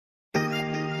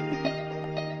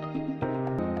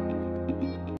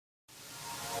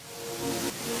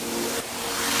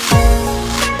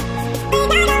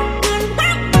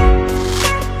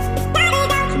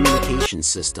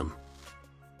system.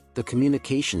 The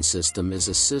communication system is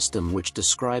a system which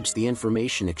describes the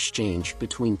information exchange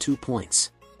between 2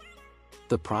 points.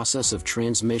 The process of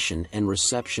transmission and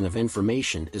reception of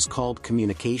information is called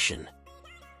communication.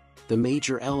 The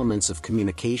major elements of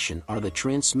communication are the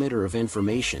transmitter of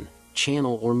information,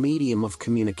 channel or medium of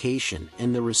communication,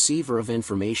 and the receiver of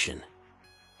information.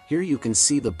 Here you can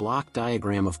see the block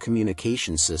diagram of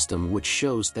communication system, which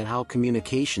shows that how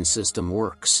communication system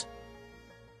works.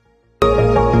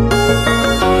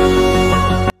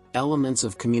 Elements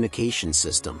of communication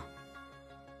system.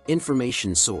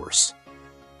 Information source.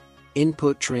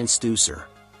 Input transducer.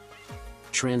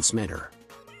 Transmitter.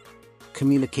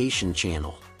 Communication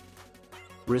channel.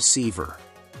 Receiver.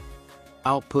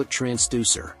 Output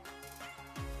transducer.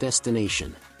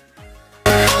 Destination.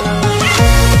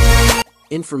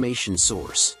 Information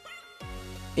source.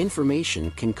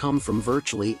 Information can come from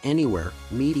virtually anywhere: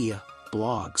 media,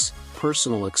 blogs,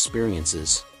 personal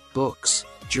experiences, books,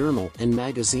 journal and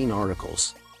magazine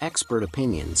articles, expert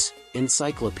opinions,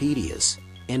 encyclopedias,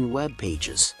 and web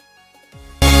pages.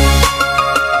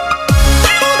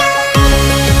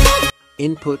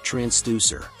 Input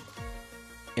transducer.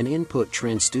 An input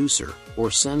transducer,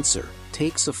 or sensor,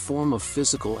 takes a form of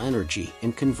physical energy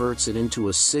and converts it into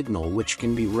a signal which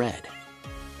can be read.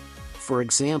 For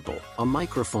example, a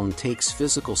microphone takes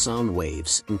physical sound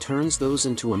waves and turns those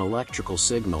into an electrical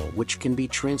signal which can be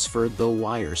transferred through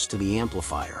wires to the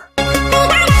amplifier.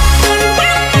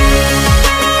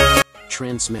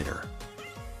 Transmitter.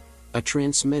 A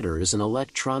transmitter is an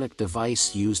electronic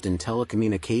device used in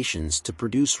telecommunications to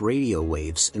produce radio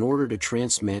waves in order to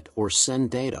transmit or send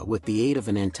data with the aid of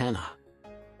an antenna.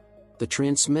 The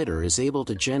transmitter is able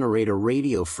to generate a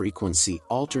radio frequency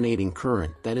alternating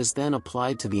current that is then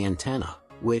applied to the antenna,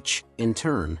 which, in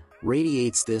turn,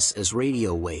 radiates this as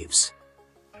radio waves.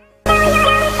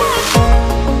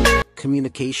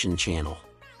 Communication channel.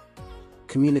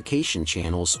 Communication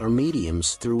channels are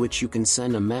mediums through which you can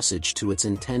send a message to its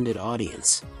intended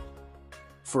audience.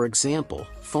 For example,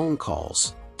 phone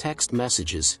calls, text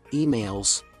messages,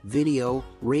 emails, video,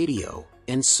 radio,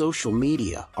 and social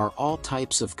media are all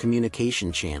types of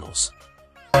communication channels.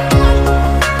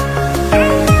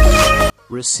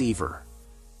 Receiver.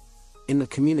 In the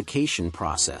communication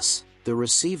process, the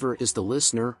receiver is the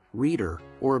listener, reader,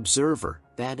 or observer,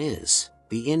 that is,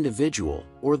 the individual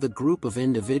or the group of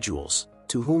individuals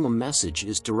to whom a message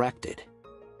is directed.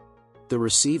 The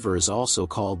receiver is also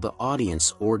called the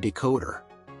audience or decoder.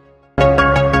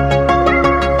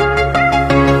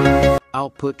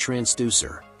 Output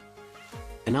transducer.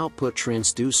 An output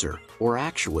transducer, or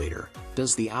actuator,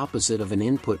 does the opposite of an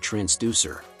input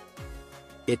transducer.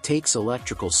 It takes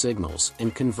electrical signals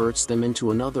and converts them into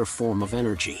another form of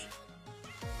energy.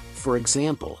 For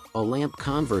example, a lamp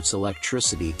converts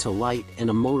electricity to light and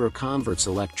a motor converts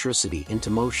electricity into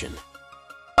motion.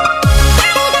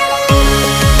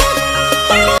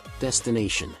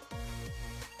 Destination.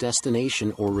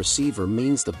 Destination or receiver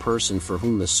means the person for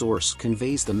whom the source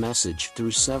conveys the message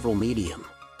through several medium.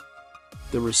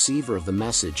 The receiver of the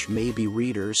message may be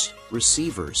readers,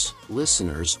 receivers,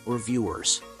 listeners, or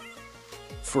viewers.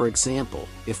 For example,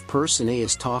 if person A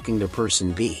is talking to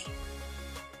person B,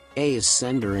 A is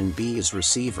sender and B is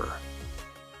receiver.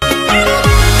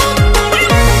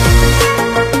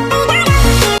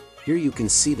 Here you can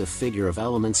see the figure of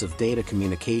elements of data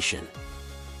communication.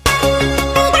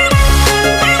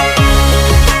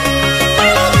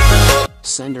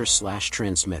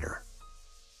 Sender/transmitter.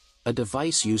 A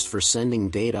device used for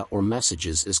sending data or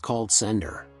messages is called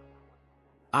sender,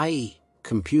 i.e.,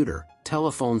 computer,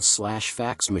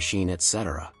 telephone/fax machine,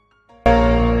 etc.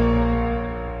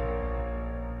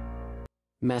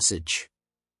 Message.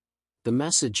 The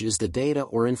message is the data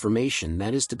or information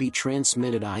that is to be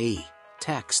transmitted, i.e.,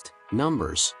 text,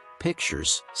 numbers,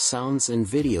 pictures, sounds and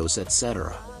videos,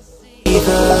 etc.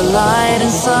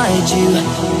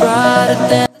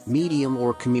 Medium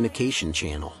or communication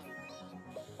channel.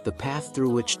 The path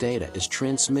through which data is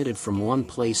transmitted from one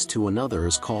place to another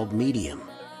is called medium,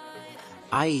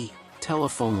 i.e.,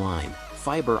 telephone line,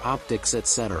 fiber optics,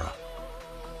 etc.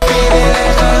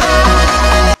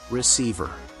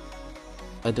 Receiver.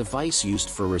 A device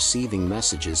used for receiving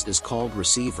messages is called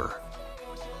receiver,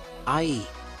 i.e.,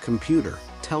 computer,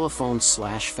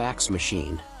 telephone/fax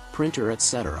machine, printer,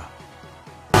 etc.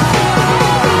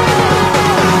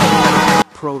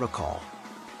 Protocol.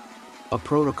 A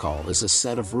protocol is a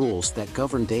set of rules that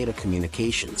govern data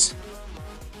communications.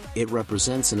 It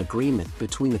represents an agreement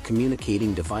between the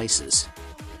communicating devices.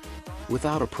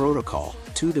 Without a protocol,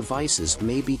 two devices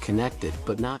may be connected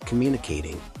but not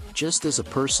communicating, Just as a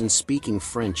person speaking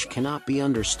French cannot be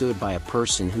understood by a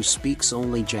person who speaks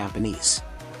only Japanese.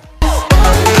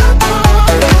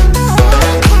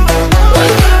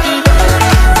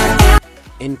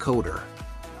 Encoder.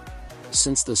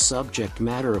 Since the subject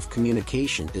matter of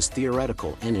communication is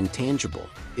theoretical and intangible,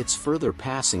 its further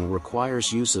passing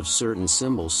requires use of certain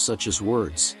symbols such as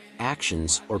words,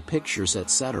 actions, or pictures,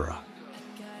 etc.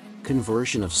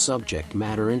 Conversion of subject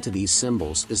matter into these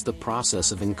symbols is the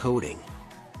process of encoding.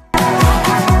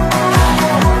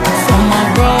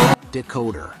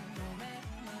 Decoder.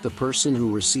 The person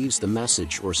who receives the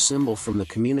message or symbol from the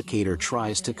communicator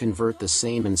tries to convert the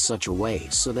same in such a way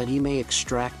so that he may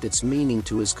extract its meaning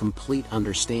to his complete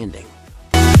understanding.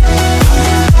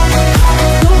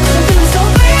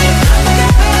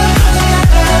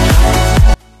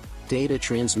 Data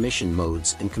transmission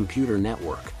modes in computer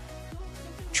network.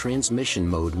 Transmission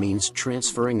mode means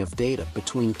transferring of data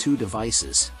between two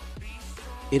devices.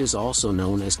 It is also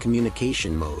known as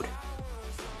communication mode.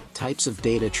 Types of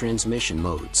data transmission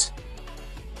modes.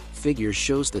 Figure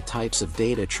shows the types of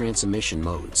data transmission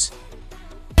modes.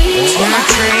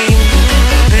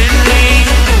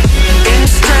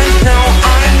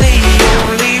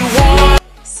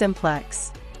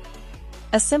 Simplex.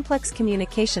 A simplex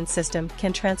communication system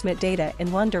can transmit data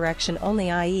in one direction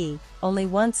only, i.e., only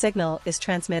one signal is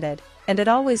transmitted, and it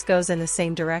always goes in the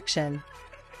same direction.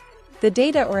 The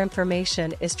data or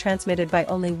information is transmitted by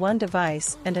only one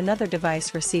device and another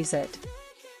device receives it.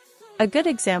 A good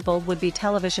example would be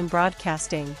television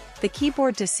broadcasting. The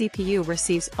keyboard to CPU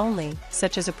receives only,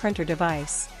 such as a printer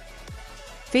device.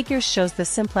 Figure shows the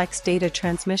simplex data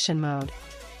transmission mode.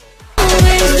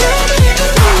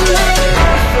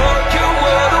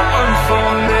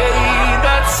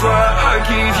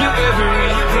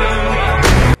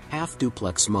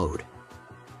 Half-duplex mode.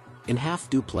 In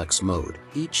half-duplex mode,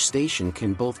 each station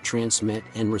can both transmit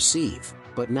and receive,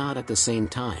 but not at the same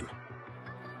time.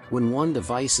 When one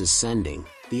device is sending,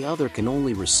 the other can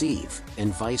only receive,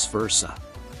 and vice versa.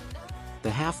 The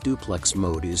half-duplex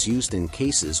mode is used in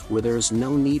cases where there is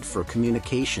no need for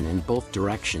communication in both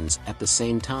directions at the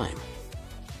same time.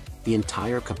 The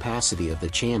entire capacity of the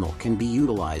channel can be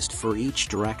utilized for each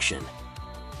direction.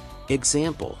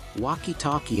 Example,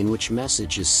 walkie-talkie, in which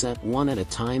message is sent one at a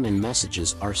time and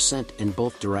messages are sent in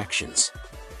both directions.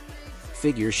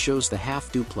 Figure shows the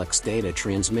half-duplex data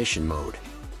transmission mode.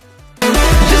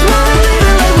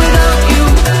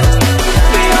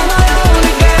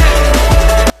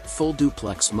 Full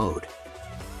duplex mode.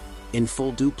 In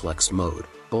full duplex mode,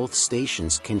 both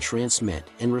stations can transmit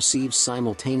and receive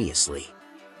simultaneously.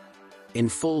 In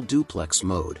full duplex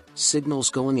mode, signals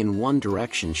going in one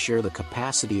direction share the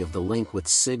capacity of the link with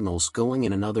signals going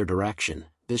in another direction.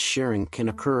 This sharing can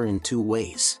occur in two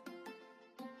ways.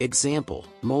 Example,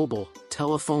 mobile,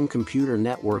 telephone, computer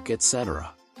network,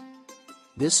 etc.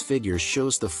 This figure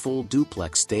shows the full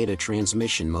duplex data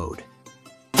transmission mode.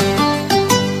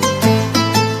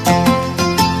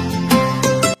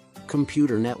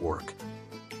 Computer network.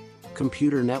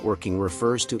 Computer networking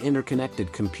refers to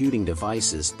interconnected computing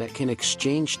devices that can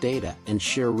exchange data and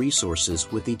share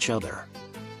resources with each other.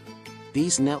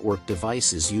 These network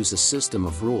devices use a system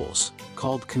of rules,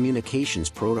 called communications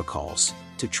protocols,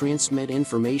 to transmit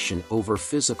information over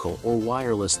physical or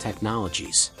wireless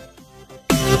technologies.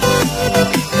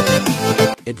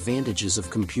 Advantages of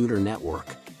computer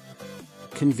network.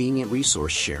 Convenient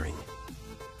resource sharing.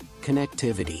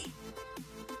 Connectivity.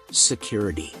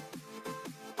 Security.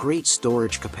 Great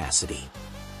storage capacity.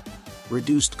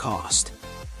 Reduced cost.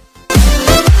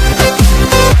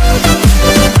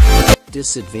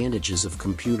 Disadvantages of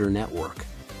computer network.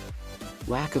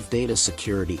 Lack of data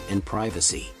security and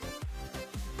privacy.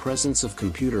 Presence of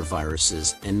computer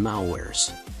viruses and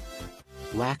malwares.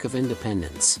 Lack of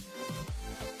independence.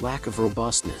 Lack of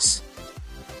robustness.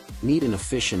 Need an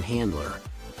efficient handler.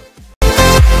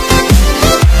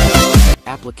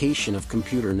 Application of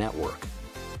computer network.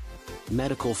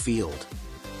 Medical field.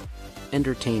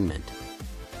 Entertainment.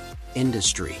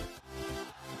 Industry.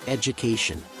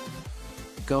 Education.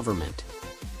 Government.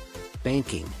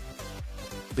 Banking.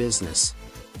 Business.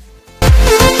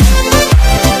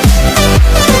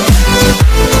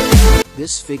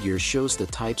 This figure shows the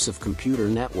types of computer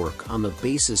network on the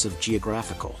basis of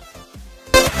geographical.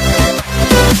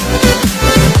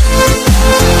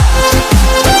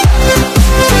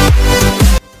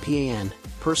 PAN,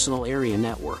 Personal Area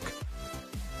Network.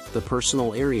 The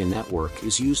personal area network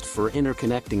is used for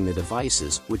interconnecting the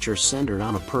devices which are centered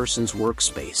on a person's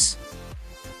workspace.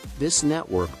 This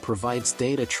network provides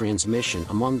data transmission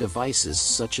among devices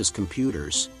such as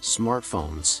computers,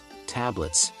 smartphones,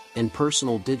 tablets, and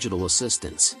personal digital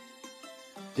assistants.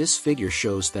 This figure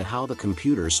shows that how the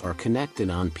computers are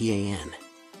connected on PAN.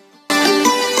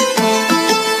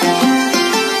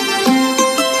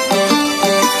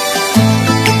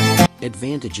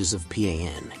 Advantages of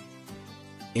PAN.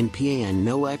 In PAN,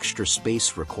 no extra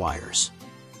space requires.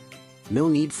 No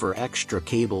need for extra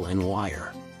cable and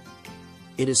wire.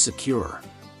 It is secure.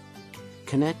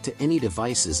 Connect to any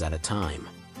devices at a time.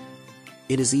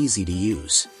 It is easy to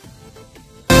use.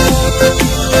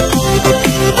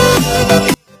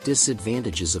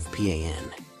 Disadvantages of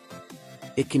PAN.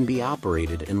 It can be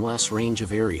operated in less range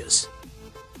of areas.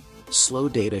 Slow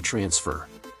data transfer.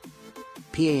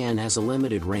 PAN has a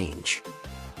limited range.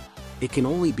 It can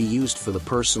only be used for the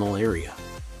personal area.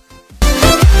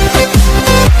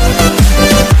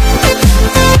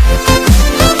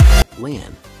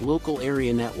 LAN, Local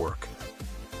Area Network.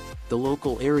 The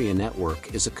local area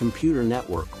network is a computer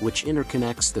network which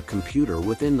interconnects the computer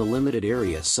within the limited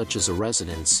area, such as a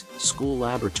residence, school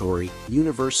laboratory,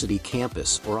 university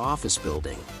campus, or office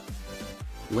building.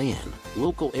 LAN,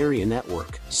 Local Area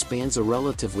Network, spans a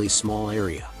relatively small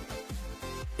area.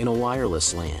 In a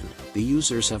wireless LAN, the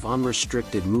users have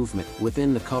unrestricted movement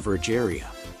within the coverage area.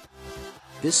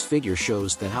 This figure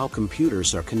shows that how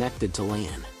computers are connected to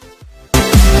LAN.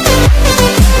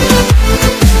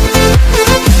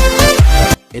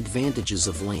 Advantages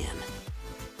of LAN.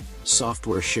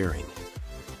 Software sharing.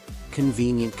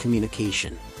 Convenient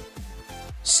communication.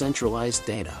 Centralized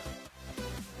data.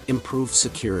 Improved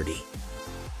security.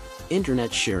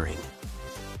 Internet sharing.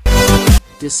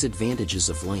 Disadvantages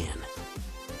of LAN.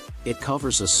 It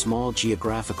covers a small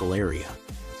geographical area.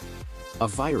 A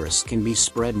virus can be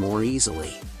spread more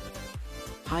easily.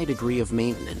 High degree of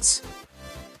maintenance.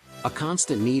 A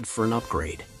constant need for an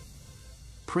upgrade.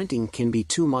 Printing can be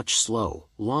too much slow,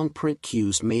 long print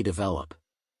queues may develop.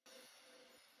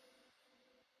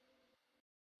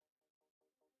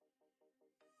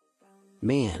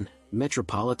 MAN,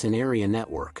 Metropolitan Area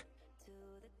Network.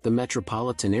 The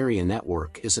Metropolitan Area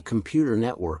Network is a computer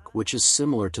network which is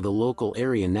similar to the local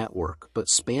area network but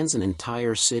spans an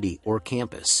entire city or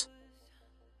campus.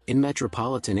 In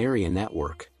Metropolitan Area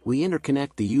Network, we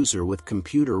interconnect the user with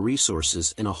computer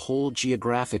resources in a whole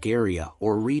geographic area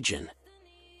or region.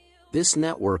 This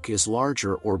network is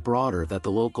larger or broader than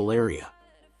the local area.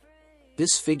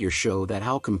 This figure shows that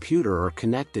how computers are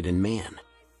connected in MAN.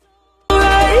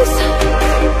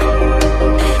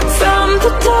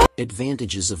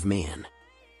 Advantages of MAN.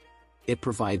 It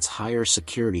provides higher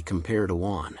security compared to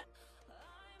WAN.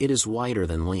 It is wider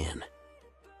than LAN.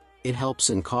 It helps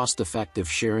in cost-effective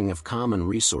sharing of common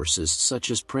resources such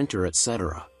as printer,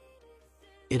 etc.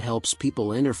 It helps people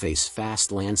interface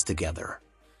fast LANs together.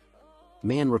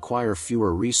 MAN require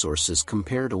fewer resources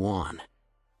compared to WAN.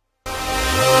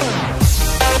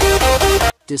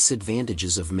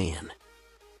 Disadvantages of MAN.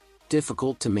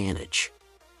 Difficult to manage.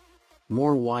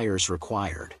 More wires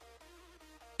required.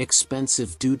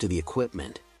 Expensive due to the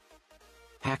equipment.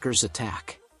 Hackers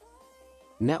attack.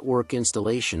 Network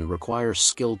installation requires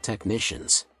skilled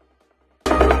technicians.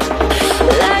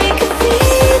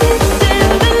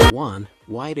 1.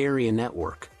 Wide Area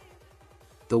Network.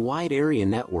 The Wide Area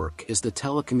Network is the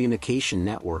telecommunication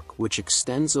network which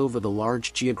extends over the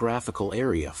large geographical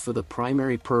area for the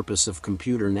primary purpose of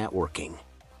computer networking.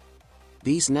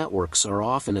 These networks are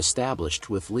often established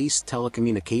with leased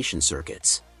telecommunication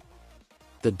circuits.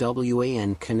 The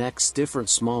WAN connects different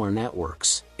smaller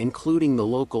networks, including the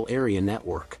local area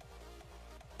network.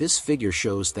 This figure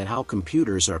shows that how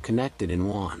computers are connected in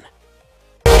WAN.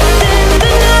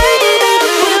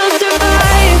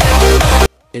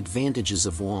 Advantages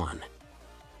of WAN.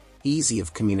 Easy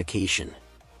of communication.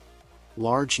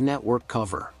 Large network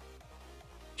cover.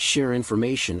 Share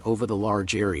information over the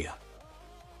large area.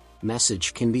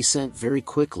 Message can be sent very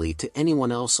quickly to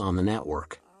anyone else on the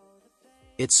network.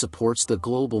 It supports the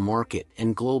global market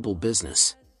and global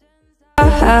business.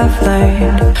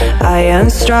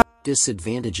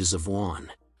 Disadvantages of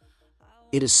WAN.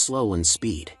 It is slow in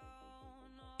speed.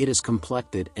 It is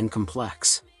complected and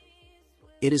complex.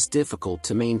 It is difficult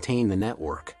to maintain the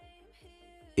network.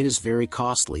 It is very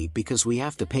costly because we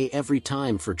have to pay every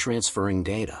time for transferring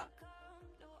data.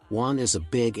 WAN is a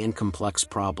big and complex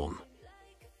problem.